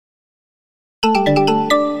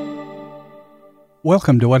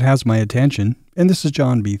Welcome to What Has My Attention, and this is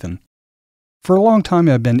John Beethan. For a long time,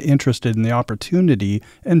 I've been interested in the opportunity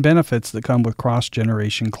and benefits that come with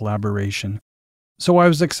cross-generation collaboration. So I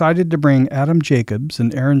was excited to bring Adam Jacobs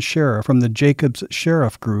and Erin Scheriff from the Jacobs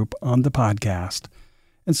Scheriff Group on the podcast.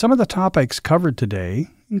 And some of the topics covered today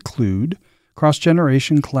include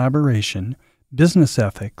cross-generation collaboration, business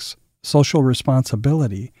ethics, social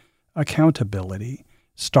responsibility, accountability,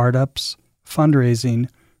 startups, fundraising,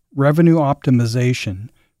 revenue optimization,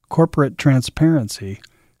 corporate transparency,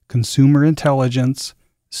 consumer intelligence,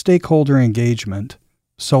 stakeholder engagement,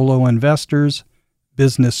 solo investors,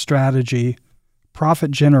 business strategy,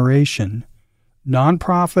 profit generation,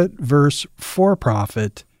 nonprofit versus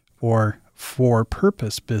for-profit or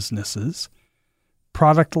for-purpose businesses,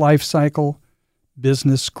 product life cycle,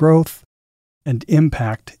 business growth, and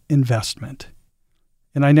impact investment.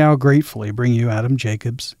 And I now gratefully bring you Adam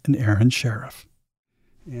Jacobs and Erin Scheriff.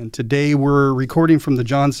 And today we're recording from the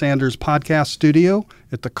John Sanders podcast studio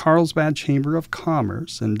at the Carlsbad Chamber of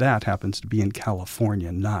Commerce, and that happens to be in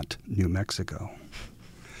California, not New Mexico.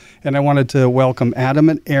 And I wanted to welcome Adam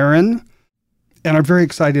and Erin, and I'm very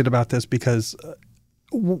excited about this because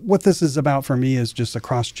what this is about for me is just a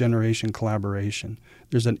cross-generation collaboration.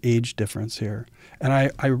 There's an age difference here, and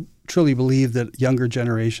I truly believe that younger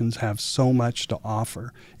generations have so much to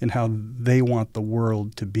offer in how they want the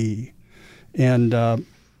world to be. And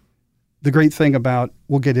the great thing about,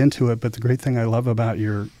 we'll get into it, but the great thing I love about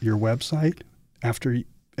your website, after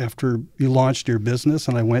you launched your business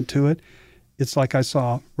and I went to it, it's like I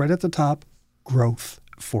saw right at the top, growth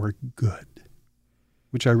for good,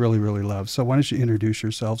 which I really, really love. So why don't you introduce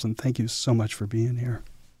yourselves, and thank you so much for being here.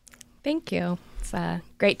 Thank you. It's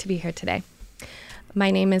great to be here today.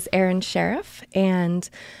 My name is Erin Scheriff, and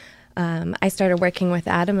I started working with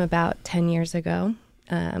Adam about 10 years ago.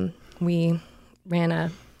 We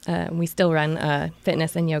still run a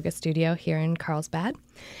fitness and yoga studio here in Carlsbad.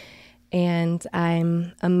 And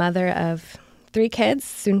I'm a mother of 3 kids,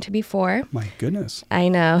 soon to be 4. My goodness. I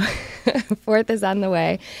know. 4th is on the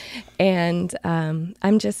way. And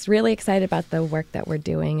I'm just really excited about the work that we're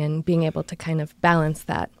doing and being able to kind of balance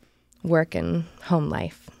that work and home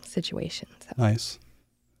life situation. So. Nice.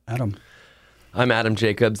 Adam. I'm Adam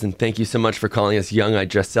Jacobs, and thank you so much for calling us young. I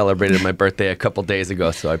just celebrated my birthday a couple days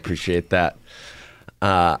ago, so I appreciate that.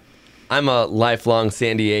 I'm a lifelong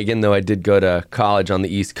San Diegan, though I did go to college on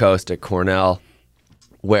the East Coast at Cornell,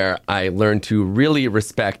 where I learned to really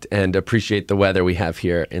respect and appreciate the weather we have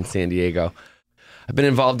here in San Diego. I've been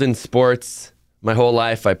involved in sports my whole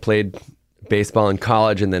life. I played baseball in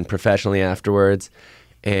college and then professionally afterwards,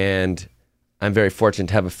 and I'm very fortunate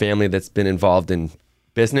to have a family that's been involved in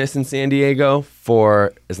business in San Diego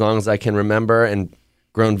for as long as I can remember and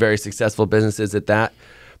grown very successful businesses at that,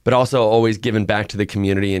 but also always given back to the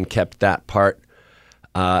community and kept that part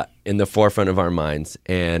in the forefront of our minds.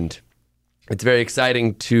 And it's very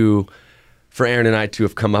exciting for Erin and I to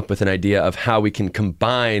have come up with an idea of how we can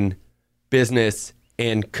combine business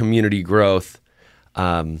and community growth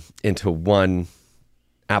into one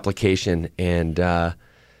application. And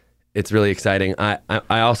it's really exciting. I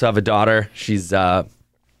also have a daughter. She's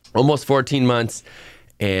almost 14 months,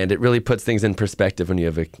 and it really puts things in perspective when you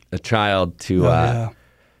have a child to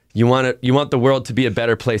you want the world to be a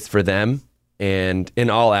better place for them, and in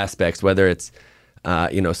all aspects, whether it's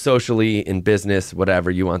socially, in business,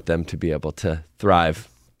 whatever, you want them to be able to thrive.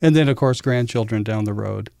 And then, of course, grandchildren down the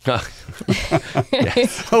road.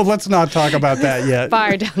 Yes. Oh, let's not talk about that yet.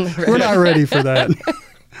 Far down the road. We're not ready for that.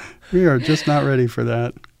 We are just not ready for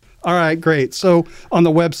that. All right, great. So on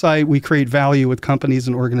the website, we create value with companies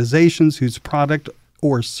and organizations whose product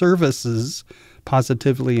or services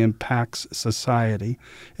positively impacts society.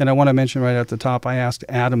 And I want to mention right at the top, I asked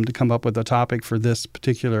Adam to come up with a topic for this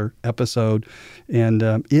particular episode, and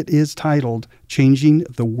it is titled Changing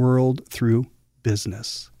the World Through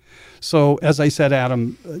Business. So as I said,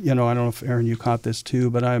 Adam, I don't know if Erin, you caught this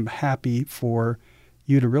too, but I'm happy for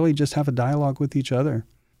you to really just have a dialogue with each other.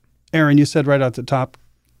 Erin, you said right at the top,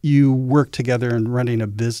 you work together in running a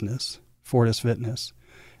business, Fortis Fitness.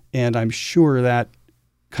 And I'm sure that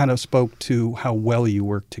kind of spoke to how well you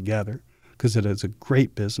work together, because it is a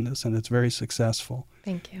great business and it's very successful.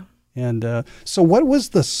 Thank you. And so what was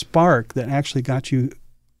the spark that actually got you,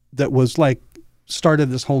 that was like, started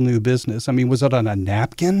this whole new business? I mean, was it on a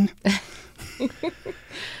napkin? You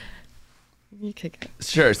could go.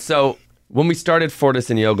 Sure. So when we started Fortis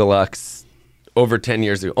and Yoga Lux over 10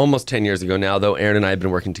 years ago, almost 10 years ago now, though Erin and I have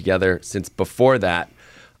been working together since before that,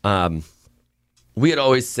 we had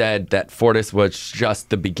always said that Fortis was just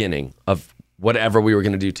the beginning of whatever we were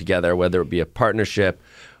going to do together, whether it be a partnership,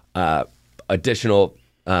 additional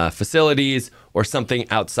facilities or something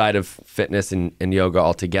outside of fitness and yoga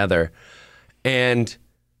altogether. And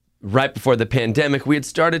right before the pandemic, we had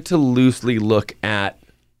started to loosely look at,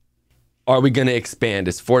 are we going to expand?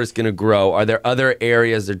 Is Fortis going to grow? Are there other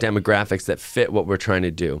areas or demographics that fit what we're trying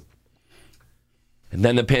to do? And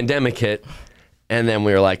then the pandemic hit, and then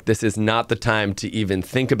we were like, this is not the time to even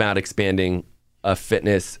think about expanding a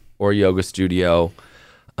fitness or yoga studio.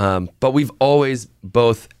 But we've always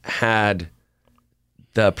both had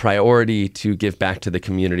the priority to give back to the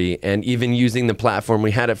community. And even using the platform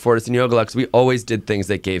we had at Fortis and Yoga Lux, we always did things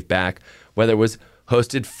that gave back, whether it was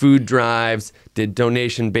hosted food drives, did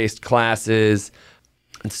donation-based classes,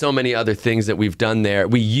 and so many other things that we've done there.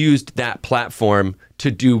 We used that platform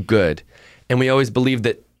to do good. And we always believed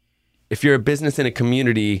that if you're a business in a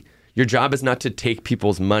community, your job is not to take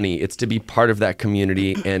people's money. It's to be part of that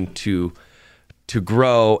community and to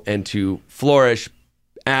grow and to flourish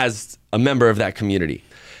as a member of that community.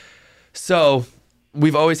 So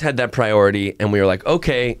we've always had that priority, and we were like,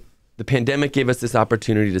 okay, the pandemic gave us this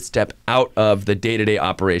opportunity to step out of the day-to-day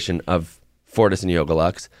operation of Fortis and Yoga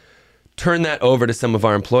Lux, turn that over to some of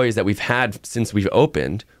our employees that we've had since we've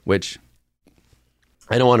opened, which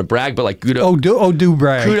I don't want to brag, but like kudos. Do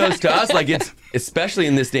brag. Kudos to us. Like, it's, especially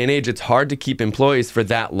in this day and age, it's hard to keep employees for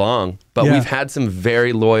that long. But we've had some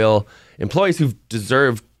very loyal employees who've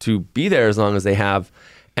deserved to be there as long as they have.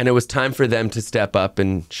 And it was time for them to step up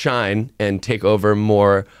and shine and take over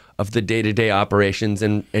more of the day-to-day operations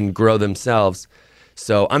and grow themselves.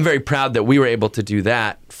 So I'm very proud that we were able to do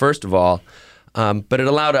that, first of all. But it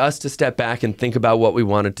allowed us to step back and think about what we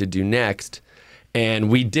wanted to do next. And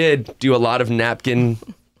we did do a lot of napkin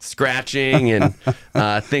scratching and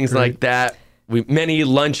things like that. Many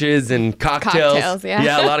lunches and cocktails.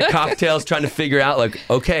 Yeah, a lot of cocktails, trying to figure out, like,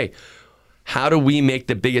 okay, how do we make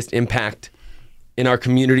the biggest impact in our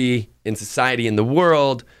community, in society, in the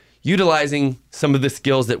world, utilizing some of the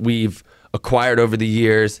skills that we've acquired over the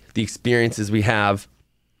years, the experiences we have.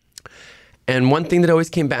 And one thing that always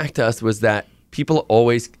came back to us was that people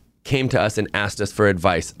always came to us and asked us for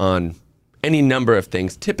advice on any number of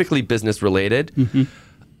things, typically business related,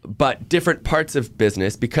 but different parts of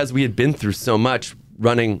business, because we had been through so much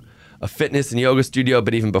running a fitness and yoga studio.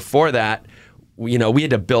 But even before that, we had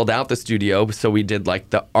to build out the studio. So we did like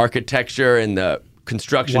the architecture and the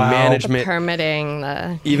construction management, the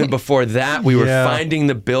permitting. Even before that, we were finding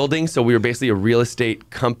the building. So we were basically a real estate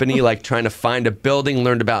company, like trying to find a building,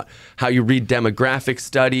 learned about how you read demographic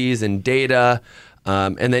studies and data.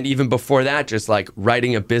 And then even before that, just like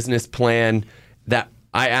writing a business plan that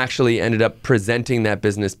I actually ended up presenting that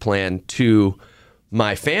business plan to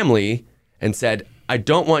my family and said, I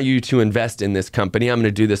don't want you to invest in this company. I'm going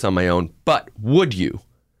to do this on my own. But would you?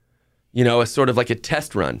 A sort of like a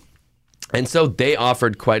test run. And so they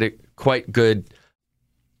offered quite good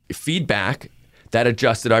feedback that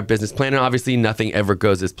adjusted our business plan. And obviously nothing ever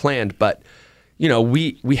goes as planned. But,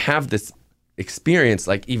 we have this experience,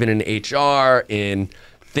 like even in HR, in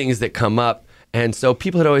things that come up. And so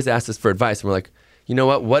people had always asked us for advice. And we're like, you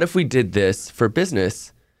know what if we did this for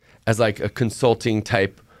business as like a consulting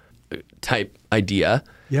type idea?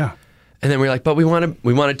 Yeah. And then we're like, but we want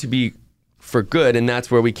it to be for good. And that's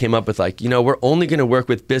where we came up with like, we're only going to work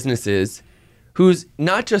with businesses who's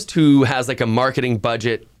not just who has like a marketing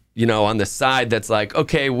budget, on the side that's like,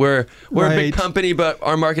 okay, we're a big company, but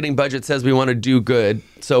our marketing budget says we want to do good.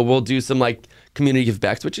 So we'll do some like community give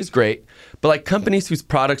backs, which is great. But like companies whose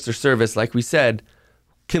products or service, like we said,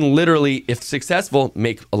 can literally, if successful,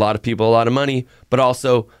 make a lot of people a lot of money, but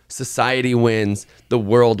also society wins, the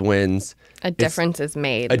world wins. A difference is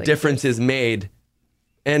made. A difference is made.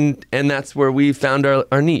 And that's where we found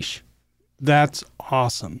our niche. That's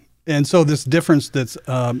awesome. And so this difference that's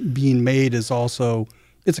being made is also,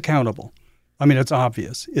 it's accountable. I mean, it's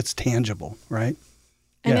obvious. It's tangible, right?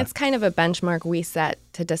 And it's kind of a benchmark we set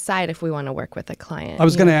to decide if we want to work with a client. I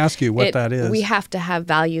was going to ask you what that is. We have to have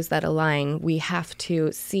values that align. We have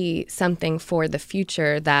to see something for the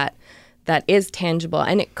future that is tangible.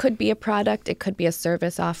 And it could be a product, it could be a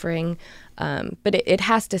service offering, but it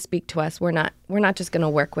has to speak to us. We're not just going to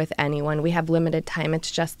work with anyone. We have limited time.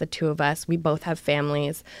 It's just the two of us. We both have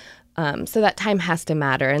families. So that time has to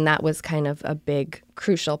matter. And that was kind of a big,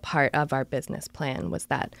 crucial part of our business plan, was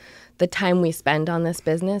that the time we spend on this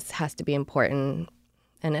business has to be important,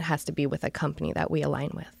 and it has to be with a company that we align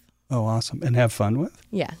with. Oh, awesome. And have fun with?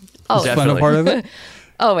 Yeah. Oh, is fun a part of it?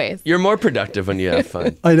 Always. You're more productive when you have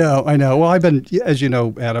fun. I know. Well, I've been, as you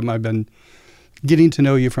know, Adam, I've been getting to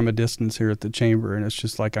know you from a distance here at the chamber, and it's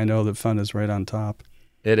just like I know that fun is right on top.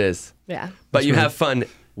 It is. Yeah. But you have fun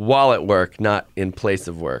while at work, not in place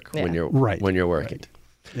of work when you're right. when you're working.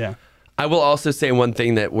 Right. Yeah. I will also say one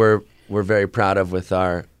thing that we're very proud of with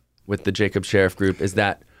the Jacob Scheriff Group is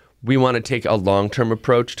that we want to take a long-term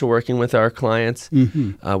approach to working with our clients,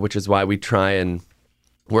 which is why we try and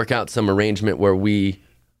work out some arrangement where we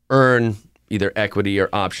earn either equity or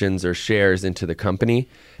options or shares into the company,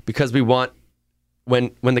 because we want,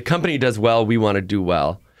 when the company does well, we want to do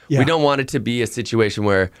well. Yeah. We don't want it to be a situation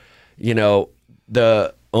where,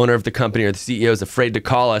 the owner of the company or the CEO is afraid to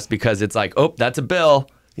call us because it's like, oh, that's a bill.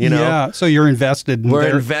 Yeah, so you're invested.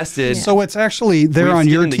 We're invested. Yeah. So it's actually they're on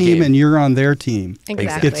your team and you're on their team.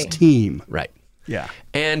 Exactly. It's team. Right. Yeah.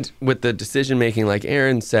 And with the decision making, like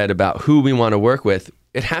Erin said, about who we want to work with,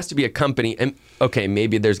 it has to be a company. And okay,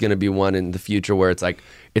 maybe there's going to be one in the future where it's like,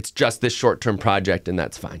 it's just this short-term project and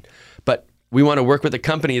that's fine. But we want to work with a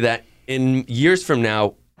company that in years from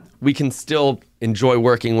now, we can still enjoy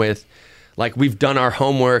working with. Like, we've done our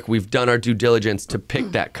homework, we've done our due diligence to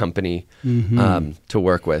pick that company to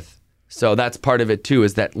work with. So that's part of it too,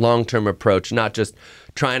 is that long-term approach, not just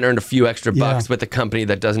try and earn a few extra bucks with a company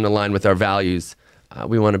that doesn't align with our values.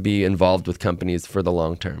 We want to be involved with companies for the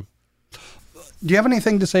long term. Do you have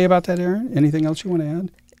anything to say about that, Erin? Anything else you want to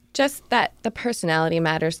add? Just that the personality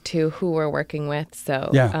matters to who we're working with. So,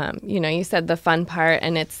 you said the fun part,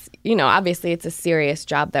 and it's, obviously it's a serious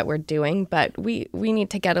job that we're doing, but we need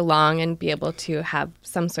to get along and be able to have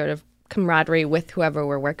some sort of camaraderie with whoever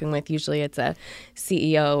we're working with. Usually it's a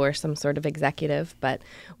CEO or some sort of executive, but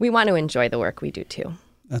we want to enjoy the work we do too.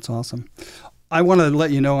 That's awesome. I want to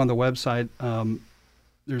let you know on the website,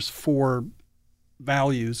 there's 4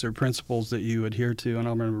 values or principles that you adhere to, and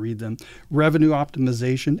I'm going to read them. Revenue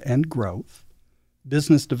optimization and growth,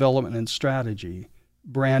 business development and strategy,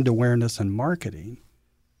 brand awareness and marketing,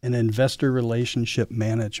 and investor relationship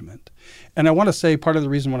management. And I want to say part of the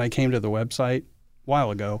reason when I came to the website a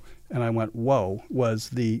while ago and I went, whoa, was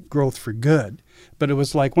the growth for good. But it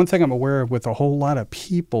was like one thing I'm aware of with a whole lot of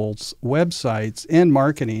people's websites and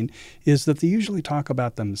marketing is that they usually talk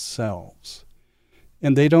about themselves.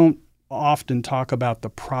 And they don't often talk about the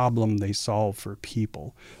problem they solve for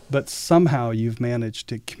people, but somehow you've managed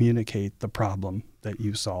to communicate the problem that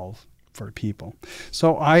you solve for people.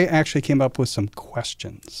 So I actually came up with some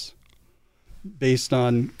questions based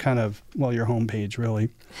on kind of, your homepage really.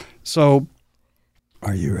 So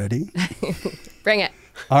are you ready? Bring it.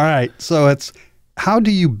 All right. So it's, how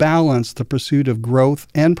do you balance the pursuit of growth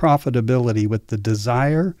and profitability with the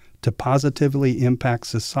desire to positively impact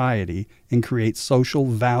society and create social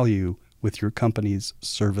value with your company's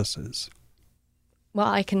services? Well,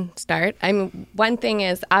 I can start. One thing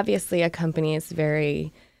is, obviously a company is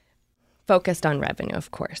very focused on revenue,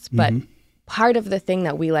 of course, but part of the thing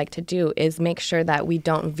that we like to do is make sure that we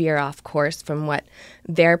don't veer off course from what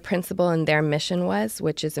their principle and their mission was,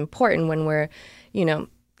 which is important when we're,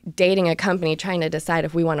 dating a company, trying to decide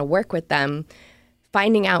if we want to work with them.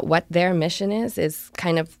 Finding out what their mission is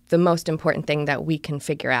kind of the most important thing that we can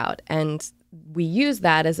figure out. And we use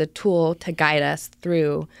that as a tool to guide us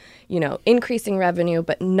through, increasing revenue,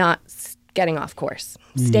 but not getting off course,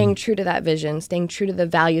 staying true to that vision, staying true to the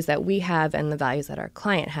values that we have and the values that our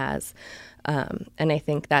client has. And I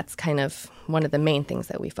think that's kind of one of the main things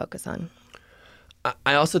that we focus on.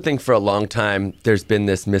 I also think for a long time, there's been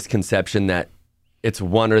this misconception that it's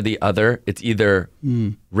one or the other. It's either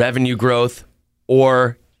revenue growth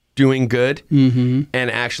or doing good. And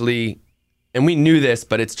actually, and we knew this,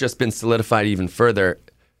 but it's just been solidified even further.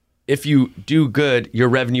 If you do good, your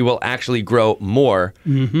revenue will actually grow more.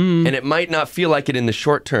 And it might not feel like it in the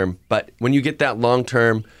short term, but when you get that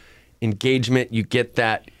long-term engagement, you get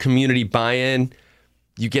that community buy-in,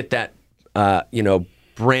 you get that,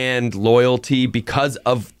 brand loyalty because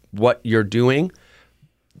of what you're doing,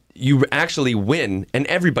 you actually win and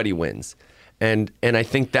everybody wins. And I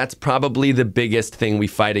think that's probably the biggest thing we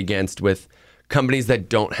fight against with companies that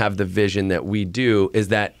don't have the vision that we do, is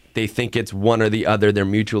that they think it's one or the other, they're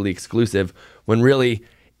mutually exclusive, when really,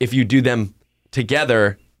 if you do them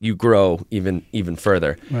together, you grow even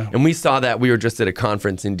further. Wow. And we saw that. We were just at a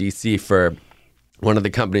conference in DC for one of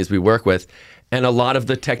the companies we work with, and a lot of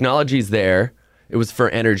the technologies there, it was for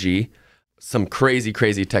energy, some crazy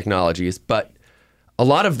technologies, but a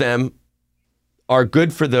lot of them are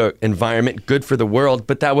good for the environment, good for the world,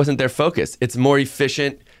 but that wasn't their focus. It's more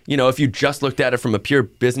efficient. If you just looked at it from a pure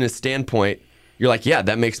business standpoint, you're like, yeah,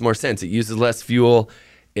 that makes more sense. It uses less fuel.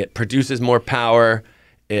 It produces more power.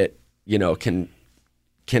 It,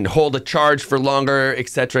 can hold a charge for longer, et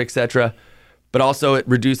cetera, but also it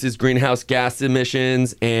reduces greenhouse gas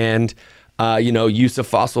emissions and, use of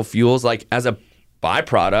fossil fuels, like as a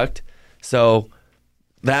byproduct. So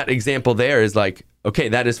that example there is like, okay,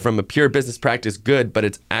 that is from a pure business practice good, but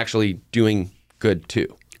it's actually doing good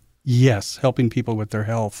too. Yes, helping people with their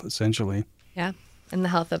health, essentially. Yeah. And the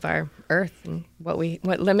health of our earth and what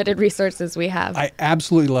limited resources we have. I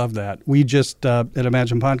absolutely love that. We just, at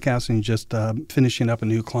Imagine Podcasting, just finishing up a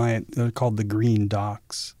new client called the Green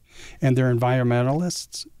Docs. And they're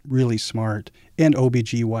environmentalists, really smart, and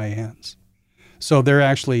OBGYNs. So they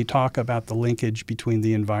actually talk about the linkage between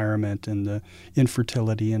the environment and the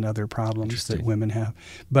infertility and other problems that women have.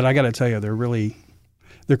 But I got to tell you,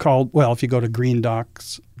 they're called, well, if you go to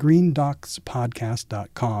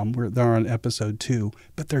greendocspodcast.com, where they're on episode 2,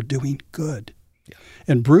 but they're doing good. Yeah.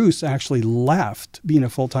 And Bruce actually left being a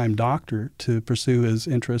full-time doctor to pursue his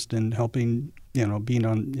interest in helping, being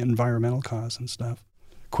on environmental cause and stuff.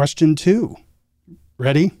 Question 2.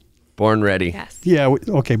 Ready? Born ready. Yes. Yeah.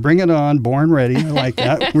 Okay. Bring it on. Born ready. I like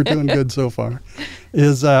that. We're doing good so far.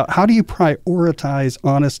 Is how do you prioritize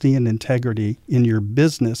honesty and integrity in your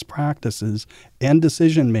business practices and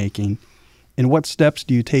decision making? And what steps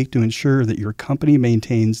do you take to ensure that your company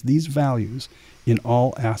maintains these values in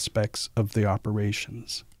all aspects of the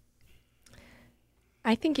operations?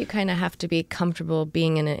 I think you kind of have to be comfortable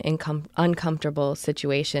being in an uncomfortable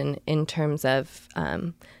situation in terms of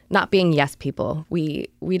not being yes people. We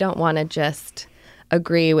don't want to just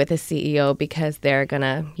agree with a CEO because they're going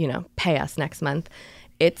to, pay us next month.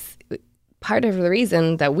 It's part of the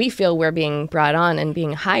reason that we feel we're being brought on and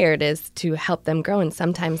being hired is to help them grow. And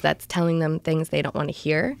sometimes that's telling them things they don't want to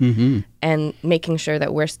hear and making sure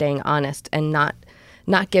that we're staying honest and not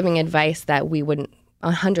giving advice that we wouldn't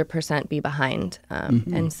 100% be behind.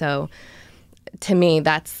 And so to me,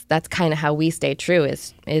 that's kind of how we stay true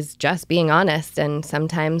is just being honest. And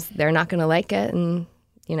sometimes they're not going to like it. And,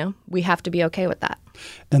 we have to be okay with that.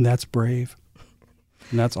 And that's brave.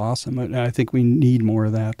 And that's awesome. I think we need more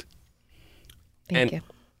of that. Thank you.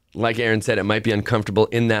 Like Erin said, it might be uncomfortable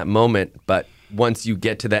in that moment, but once you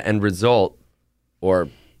get to the end result or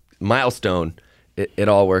milestone, it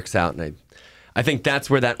all works out. And I think that's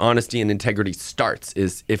where that honesty and integrity starts,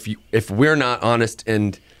 is if we're not honest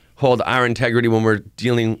and hold our integrity when we're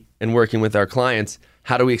dealing and working with our clients,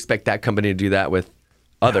 how do we expect that company to do that with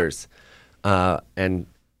others? And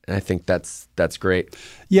I think that's great.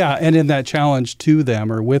 Yeah, and in that challenge to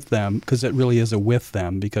them or with them, because it really is a with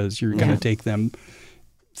them, because you're going to take them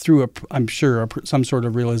through, I'm sure, some sort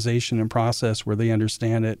of realization and process where they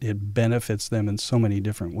understand it. It benefits them in so many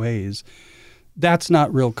different ways. That's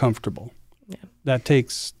not real comfortable. Yeah. That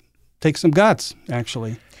takes some guts,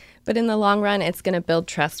 actually. But in the long run, it's going to build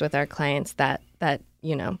trust with our clients that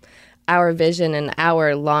our vision and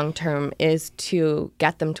our long term is to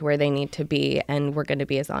get them to where they need to be, and we're going to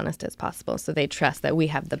be as honest as possible. So they trust that we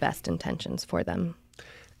have the best intentions for them.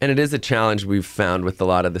 And it is a challenge we've found with a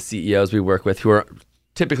lot of the CEOs we work with, who are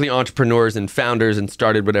typically entrepreneurs and founders and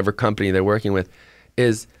started whatever company they're working with,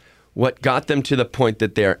 is what got them to the point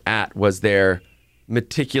that they're at was their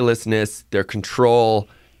meticulousness, their control,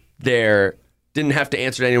 their didn't have to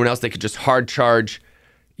answer to anyone else. They could just hard charge,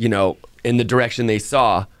 in the direction they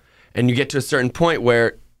saw. And you get to a certain point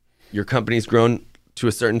where your company's grown to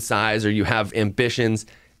a certain size or you have ambitions.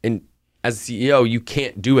 And as a CEO, you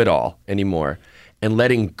can't do it all anymore. And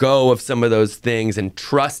letting go of some of those things and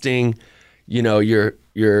trusting,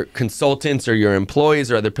 your consultants or your employees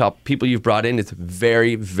or other people you've brought in is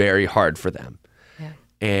very, very hard for them. Yeah.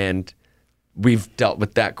 And we've dealt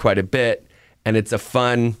with that quite a bit. And it's a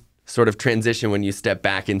fun sort of transition when you step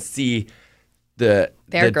back and see the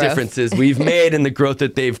differences we've made and the growth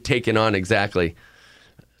that they've taken on. Exactly.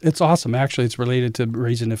 It's awesome. Actually, it's related to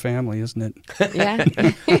raising a family, isn't it? Yeah.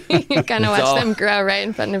 You kind of watch them grow right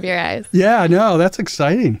in front of your eyes. Yeah, no, that's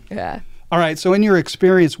exciting. Yeah. All right. So in your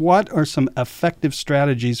experience, what are some effective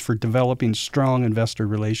strategies for developing strong investor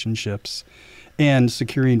relationships and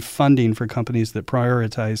securing funding for companies that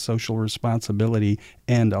prioritize social responsibility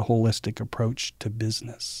and a holistic approach to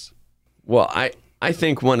business? Well, I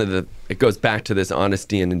think it goes back to this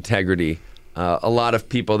honesty and integrity. A lot of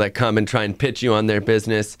people that come and try and pitch you on their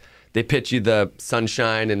business, they pitch you the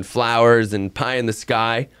sunshine and flowers and pie in the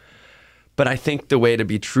sky. But I think the way to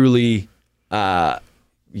be truly, and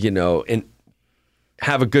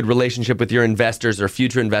have a good relationship with your investors or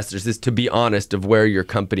future investors is to be honest of where your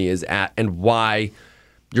company is at and why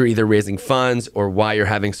you're either raising funds or why you're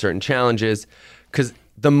having certain challenges. Because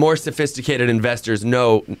the more sophisticated investors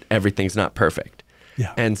know everything's not perfect.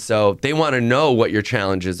 Yeah. And so they want to know what your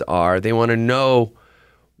challenges are. They want to know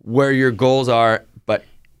where your goals are, but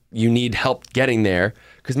you need help getting there.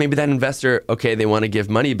 Because maybe that investor, okay, they want to give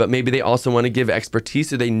money, but maybe they also want to give expertise,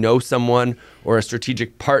 so they know someone or a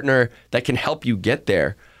strategic partner that can help you get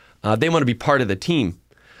there. They want to be part of the team.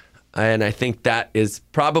 And I think that is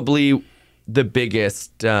probably the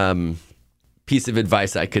biggest piece of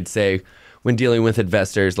advice I could say when dealing with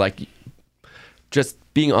investors, like just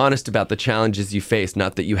being honest about the challenges you face,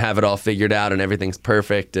 not that you have it all figured out and everything's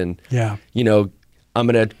perfect and, you know, I'm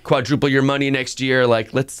going to quadruple your money next year.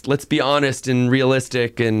 Like, let's be honest and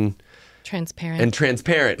realistic and transparent.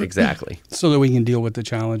 Exactly. So that we can deal with the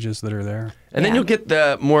challenges that are there. And then you'll get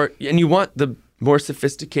you want the more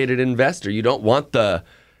sophisticated investor. You don't want the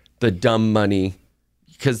dumb money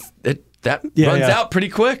because that runs out pretty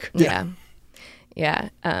quick. Yeah.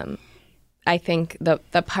 I think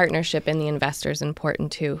the partnership in the investor is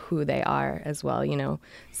important too, who they are as well. You know,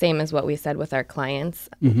 same as what we said with our clients,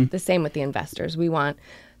 the same with the investors. We want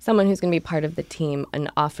someone who's going to be part of the team and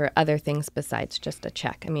offer other things besides just a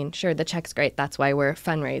check. I mean, sure, the check's great. That's why we're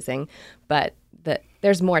fundraising, but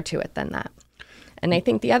there's more to it than that. And I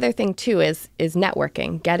think the other thing too is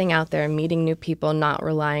networking, getting out there, meeting new people, not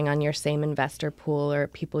relying on your same investor pool or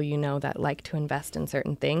people you know that like to invest in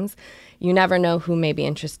certain things. You never know who may be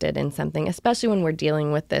interested in something, especially when we're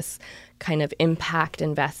dealing with this kind of impact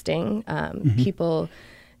investing.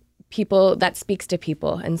 People that speaks to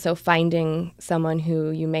people. And so finding someone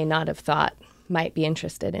who you may not have thought might be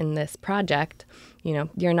interested in this project, you know,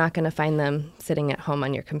 you're not going to find them sitting at home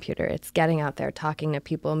on your computer. It's getting out there, talking to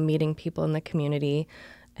people, meeting people in the community.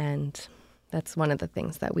 And that's one of the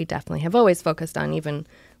things that we definitely have always focused on, even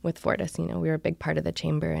with Fortis. You know, we were a big part of the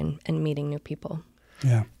chamber and meeting new people.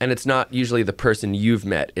 Yeah. And it's not usually the person you've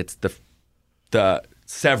met. It's the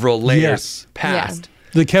several layers past. Yeah.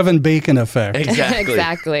 The Kevin Bacon effect.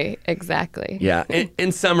 Exactly. Yeah.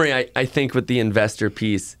 In summary, I think with the investor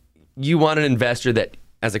piece, you want an investor that,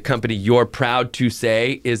 as a company, you're proud to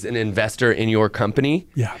say is an investor in your company.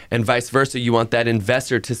 Yeah. And vice versa, you want that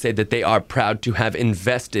investor to say that they are proud to have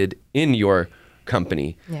invested in your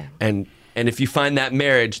company. Yeah. And if you find that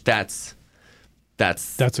marriage, that's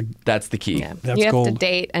the key. Yeah. That's you have gold. to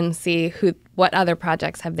date and see what other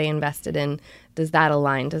projects have they invested in. Does that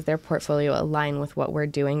align? Does their portfolio align with what we're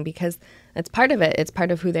doing? Because it's part of it. It's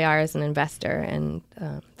part of who they are as an investor, and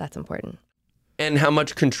that's important. And how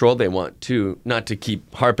much control they want too. Not to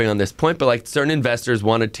keep harping on this point, but like certain investors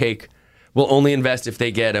will only invest if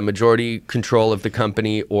they get a majority control of the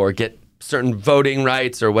company or get certain voting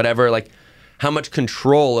rights or whatever. Like, how much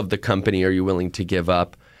control of the company are you willing to give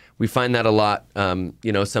up? We find that a lot.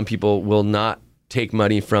 Some people will not take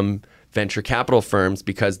money from venture capital firms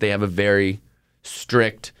because they have a very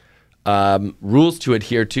strict rules to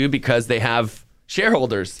adhere to because they have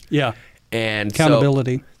shareholders. Yeah. And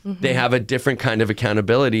accountability. So they have a different kind of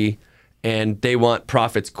accountability, and they want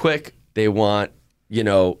profits quick. They want,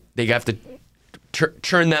 they have to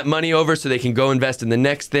churn that money over so they can go invest in the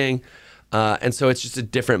next thing. And so it's just a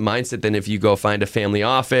different mindset than if you go find a family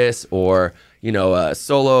office or, a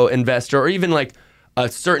solo investor or even like a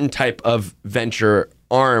certain type of venture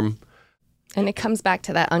arm. And it comes back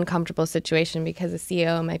to that uncomfortable situation because the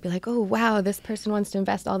CEO might be like, oh, wow, this person wants to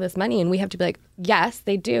invest all this money. And we have to be like, yes,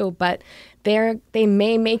 they do. But they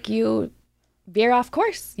may make you veer off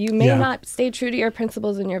course. You may not stay true to your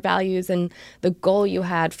principles and your values and the goal you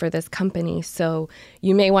had for this company. So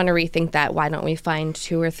you may want to rethink that. Why don't we find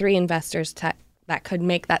 2 or 3 investors that could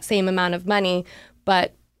make that same amount of money,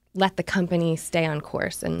 but let the company stay on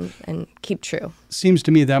course and keep true? Seems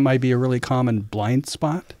to me that might be a really common blind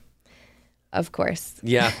spot. Of course.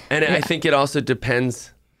 Yeah. And I think it also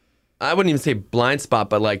depends. I wouldn't even say blind spot,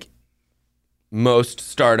 but like most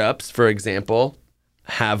startups, for example,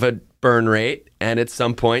 have a burn rate. And at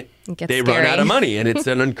some point, they run out of money. And it's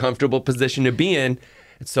an uncomfortable position to be in.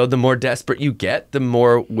 And so the more desperate you get, the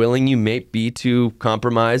more willing you may be to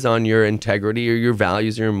compromise on your integrity or your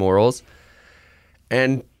values or your morals.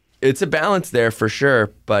 And it's a balance there for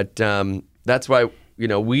sure. But that's why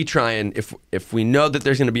we try and if we know that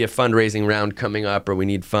there's going to be a fundraising round coming up or we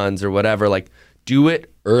need funds or whatever, like do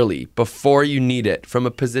it early before you need it from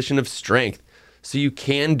a position of strength so you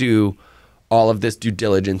can do all of this due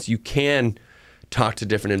diligence. You can talk to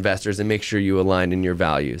different investors and make sure you align in your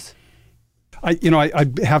values.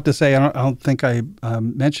 I have to say, I don't think I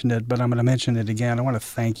mentioned it, but I'm going to mention it again. I want to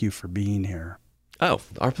thank you for being here. Oh,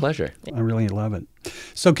 our pleasure. I really love it.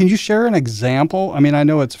 So can you share an example? I mean, I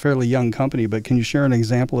know it's a fairly young company, but can you share an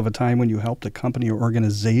example of a time when you helped a company or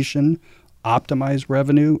organization optimize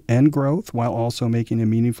revenue and growth while also making a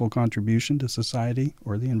meaningful contribution to society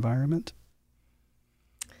or the environment?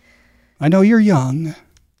 I know you're young.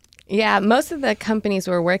 Yeah, most of the companies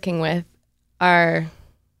we're working with are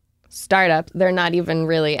startups. They're not even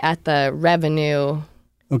really at the revenue.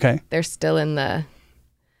 Okay. They're still in the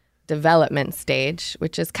development stage,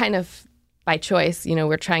 which is kind of by choice.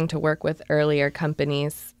 We're trying to work with earlier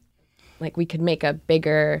companies. Like we could make a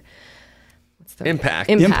bigger, what's the Impact.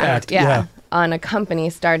 Impact, Yeah. yeah, on a company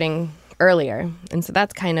starting earlier. And so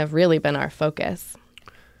that's kind of really been our focus.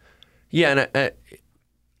 Yeah, and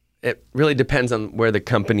it really depends on where the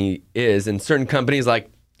company is. And certain companies, like,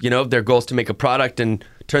 their goal is to make a product and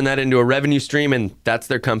turn that into a revenue stream, and that's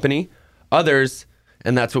their company. Others,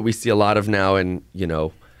 and that's what we see a lot of now, and,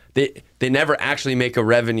 they never actually make a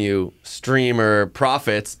revenue stream or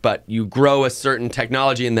profits, but you grow a certain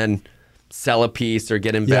technology and then sell a piece or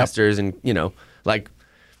get investors. And, like,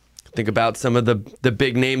 think about some of the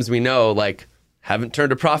big names we know, like, haven't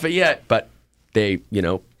turned a profit yet, but they,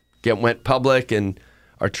 went public and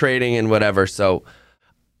are trading and whatever. So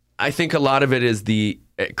I think a lot of it is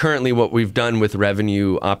currently what we've done with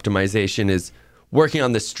revenue optimization is working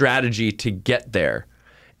on the strategy to get there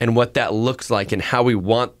and what that looks like and how we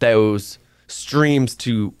want those streams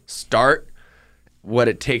to start, what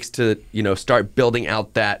it takes to, start building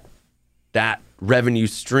out that revenue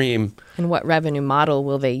stream. And what revenue model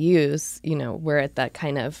will they use? We're at that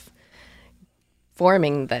kind of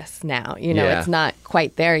forming this now. It's not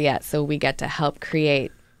quite there yet, so we get to help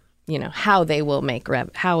create, how they will make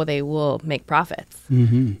profits.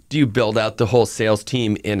 Mm-hmm. Do you build out the whole sales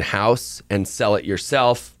team in-house and sell it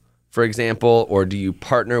yourself, for example, or do you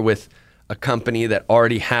partner with a company that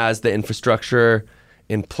already has the infrastructure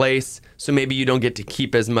in place? So maybe you don't get to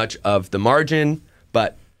keep as much of the margin,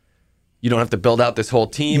 but you don't have to build out this whole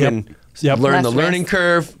team and learn the learning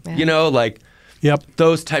curve,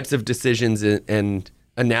 those types of decisions and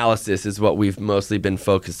analysis is what we've mostly been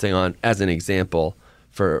focusing on as an example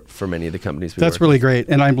for many of the companies we work That's really great.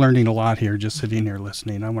 And I'm learning a lot here just sitting here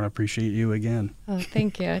listening. I want to appreciate you again. Oh,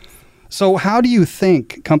 thank you. So how do you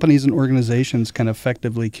think companies and organizations can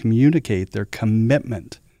effectively communicate their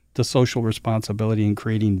commitment to social responsibility and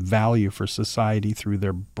creating value for society through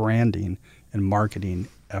their branding and marketing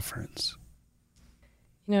efforts?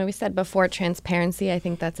 We said before transparency. I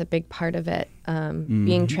think that's a big part of it.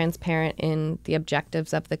 Being transparent in the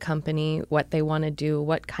objectives of the company, what they want to do,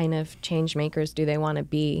 what kind of change makers do they want to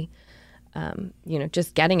be,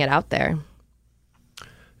 just getting it out there.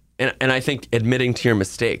 And I think admitting to your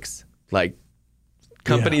mistakes. Like,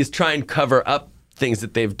 companies try and cover up things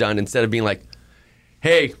that they've done instead of being like,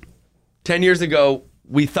 hey, 10 years ago,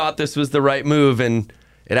 we thought this was the right move and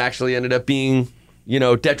it actually ended up being,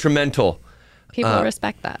 detrimental. People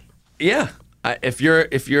respect that. Yeah. If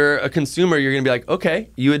you're a consumer, you're going to be like, okay,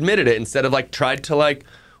 you admitted it instead of like tried to like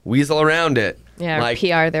weasel around it. Yeah, like,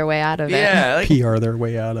 PR their way out of it. Yeah. Like, PR their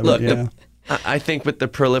way out of it, yeah. I think with the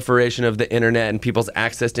proliferation of the internet and people's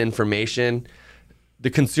access to information, the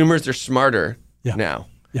consumers are smarter now.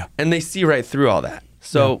 Yeah. And they see right through all that.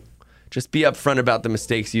 So just be upfront about the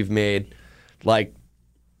mistakes you've made. Like,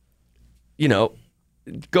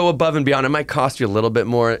 go above and beyond. It might cost you a little bit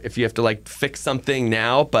more if you have to like fix something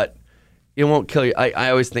now, but it won't kill you. I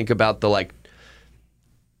always think about the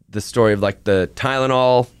story of like the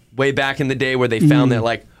Tylenol way back in the day where they found that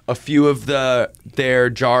like a few of their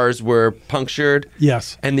jars were punctured.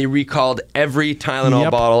 Yes. And they recalled every Tylenol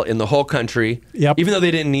bottle in the whole country, even though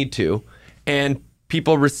they didn't need to. And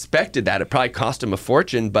people respected that. It probably cost them a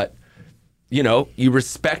fortune, but you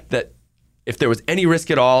respect that if there was any risk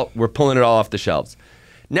at all, we're pulling it all off the shelves.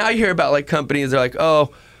 Now you hear about like companies, they're like,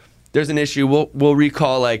 oh, there's an issue. We'll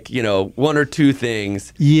recall like, one or two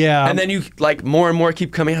things. Yeah. And then you like more and more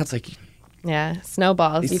keep coming out. It's like,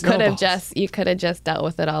 snowballs. You could have just dealt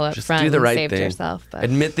with it all up front do the right and saved thing. yourself. But.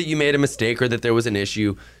 Admit that you made a mistake or that there was an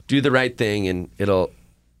issue. Do the right thing, and it'll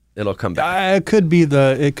come back. It could be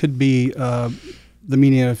the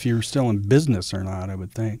meaning of if you're still in business or not, I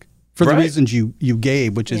would think. For the reasons you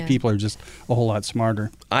gave, which is people are just a whole lot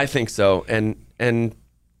smarter. I think so. And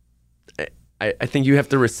I think you have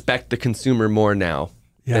to respect the consumer more now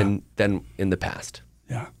than in the past.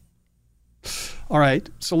 Yeah. All right.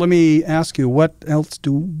 So let me ask you, what else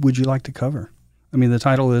would you like to cover? I mean, the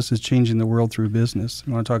title of this is Changing the World Through Business.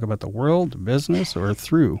 You want to talk about the world, business, or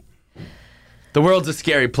through? The world's a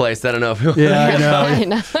scary place. I don't know. Yeah, I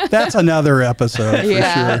know. That's another episode for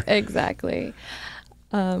sure. Exactly.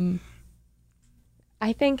 I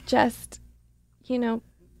think just,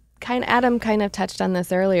 Adam kind of touched on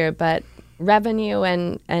this earlier, but revenue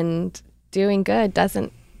and doing good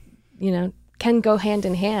doesn't, can go hand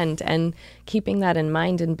in hand, and keeping that in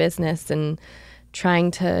mind in business and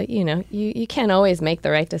trying to, you can't always make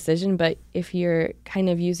the right decision, but if you're kind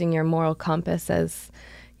of using your moral compass as,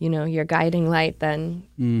 your guiding light, then,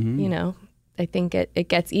 I think it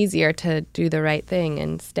gets easier to do the right thing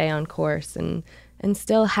and stay on course and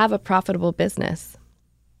still have a profitable business.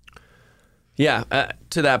 Yeah,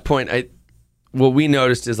 to that point, what we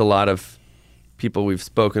noticed is a lot of people we've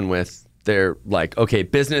spoken with, they're like, okay,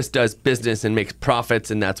 business does business and makes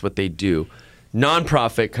profits, and that's what they do.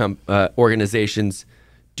 Nonprofit organizations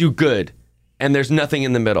do good, and there's nothing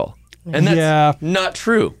in the middle. And that's not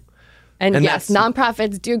true. And yes,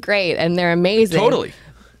 nonprofits do great, and they're amazing. Totally.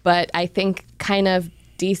 But I think kind of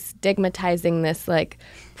destigmatizing this, like,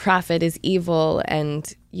 profit is evil,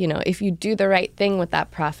 and, you know, if you do the right thing with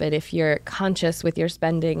that profit, if you're conscious with your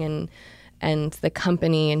spending and the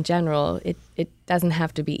company in general, it doesn't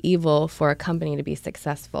have to be evil for a company to be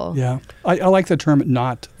successful. Yeah. I like the term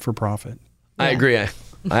not for profit. I agree. I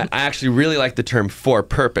actually really like the term for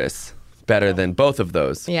purpose better than both of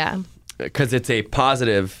those. Yeah. Because it's a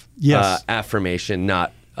positive affirmation,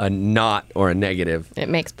 not a not or a negative. It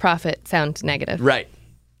makes profit sound negative. Right.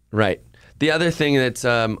 The other thing that's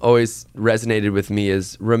always resonated with me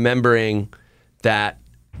is remembering that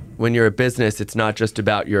when you're a business, it's not just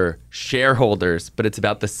about your shareholders, but it's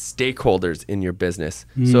about the stakeholders in your business.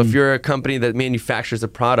 So if you're a company that manufactures a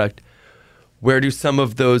product, where do some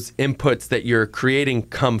of those inputs that you're creating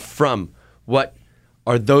come from? What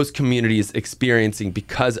are those communities experiencing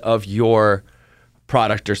because of your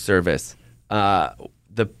product or service?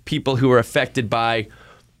 The people who are affected by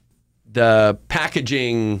the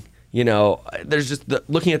packaging, you know, there's just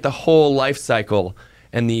looking at the whole life cycle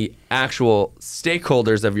and the actual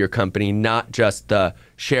stakeholders of your company, not just the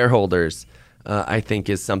shareholders, I think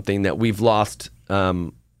is something that we've lost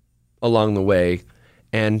along the way.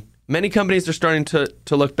 And many companies are starting to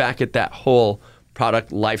look back at that whole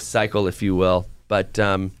product life cycle, if you will, but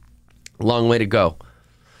long way to go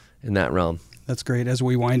in that realm. That's great. As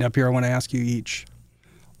we wind up here, I want to ask you each,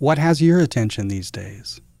 what has your attention these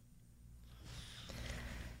days?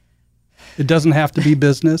 It doesn't have to be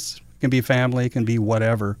business. It can be family. It can be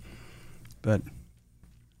whatever. But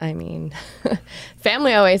I mean,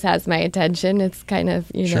 family always has my attention. It's kind of,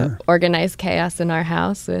 you know, organized chaos in our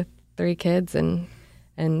house with 3 kids and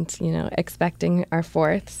you know, expecting our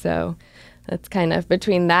 4th. So that's kind of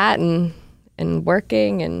between that and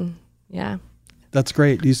working, and yeah. That's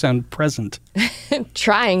great. You sound present.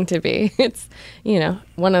 Trying to be. It's, you know,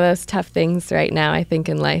 one of those tough things right now, I think,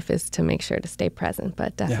 in life is to make sure to stay present,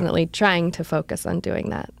 but definitely trying to focus on doing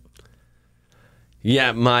that.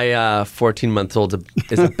 Yeah, my 14-month-old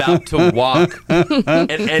is about to walk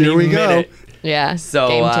at any minute. Yeah, so,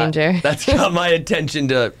 game changer. That's got my attention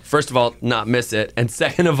to, first of all, not miss it, and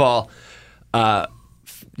second of all,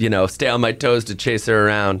 you know, stay on my toes to chase her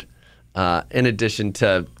around, in addition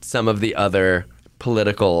to some of the other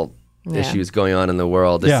political issues going on in the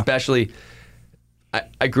world. Especially,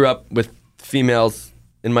 I grew up with females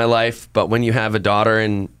in my life, but when you have a daughter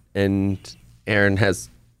and Erin has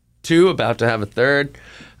 2, about to have a 3rd,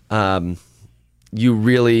 you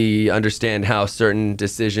really understand how certain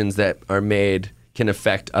decisions that are made can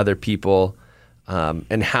affect other people,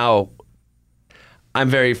 and how I'm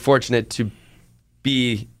very fortunate to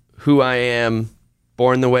be who I am,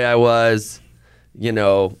 born the way I was, you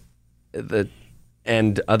know,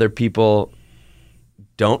 and other people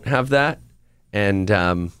don't have that, and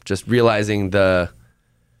just realizing the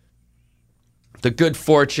good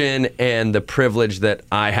fortune and the privilege that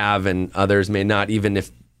I have and others may not, even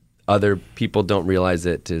if other people don't realize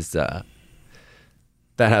it, is that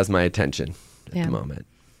has my attention at the moment.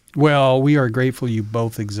 Well, we are grateful you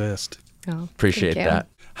both exist. Oh, appreciate that.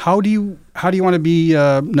 How do you want to be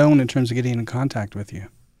known in terms of getting in contact with you?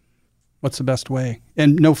 What's the best way?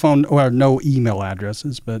 And no phone or no email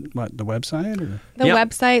addresses, but what, the website? Or? The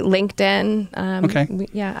website, LinkedIn. Okay.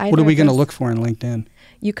 What are we going to look for in LinkedIn?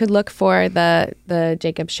 You could look for the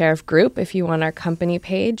Jacob Scheriff group if you want our company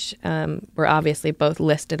page. We're obviously both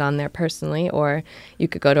listed on there personally, or you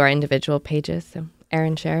could go to our individual pages. So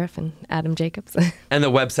Erin Scheriff and Adam Jacobs. And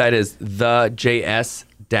the website is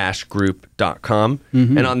thejs-group.com.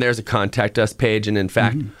 And on there's a contact us page. And in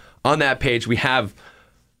fact, on that page, you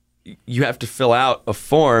have to fill out a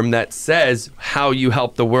form that says how you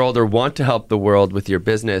help the world or want to help the world with your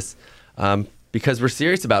business, because we're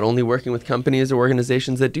serious about only working with companies or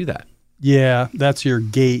organizations that do that. Yeah, that's your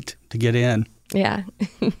gate to get in. Yeah.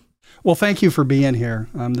 Well, thank you for being here.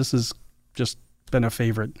 This has just been a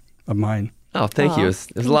favorite of mine. Oh, thank you. It was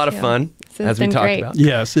a lot of fun, as we talked about.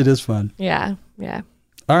 Yes, it is fun. Yeah, yeah.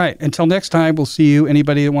 All right. Until next time, we'll see you.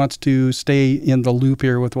 Anybody that wants to stay in the loop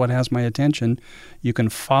here with what has my attention, you can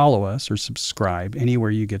follow us or subscribe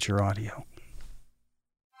anywhere you get your audio.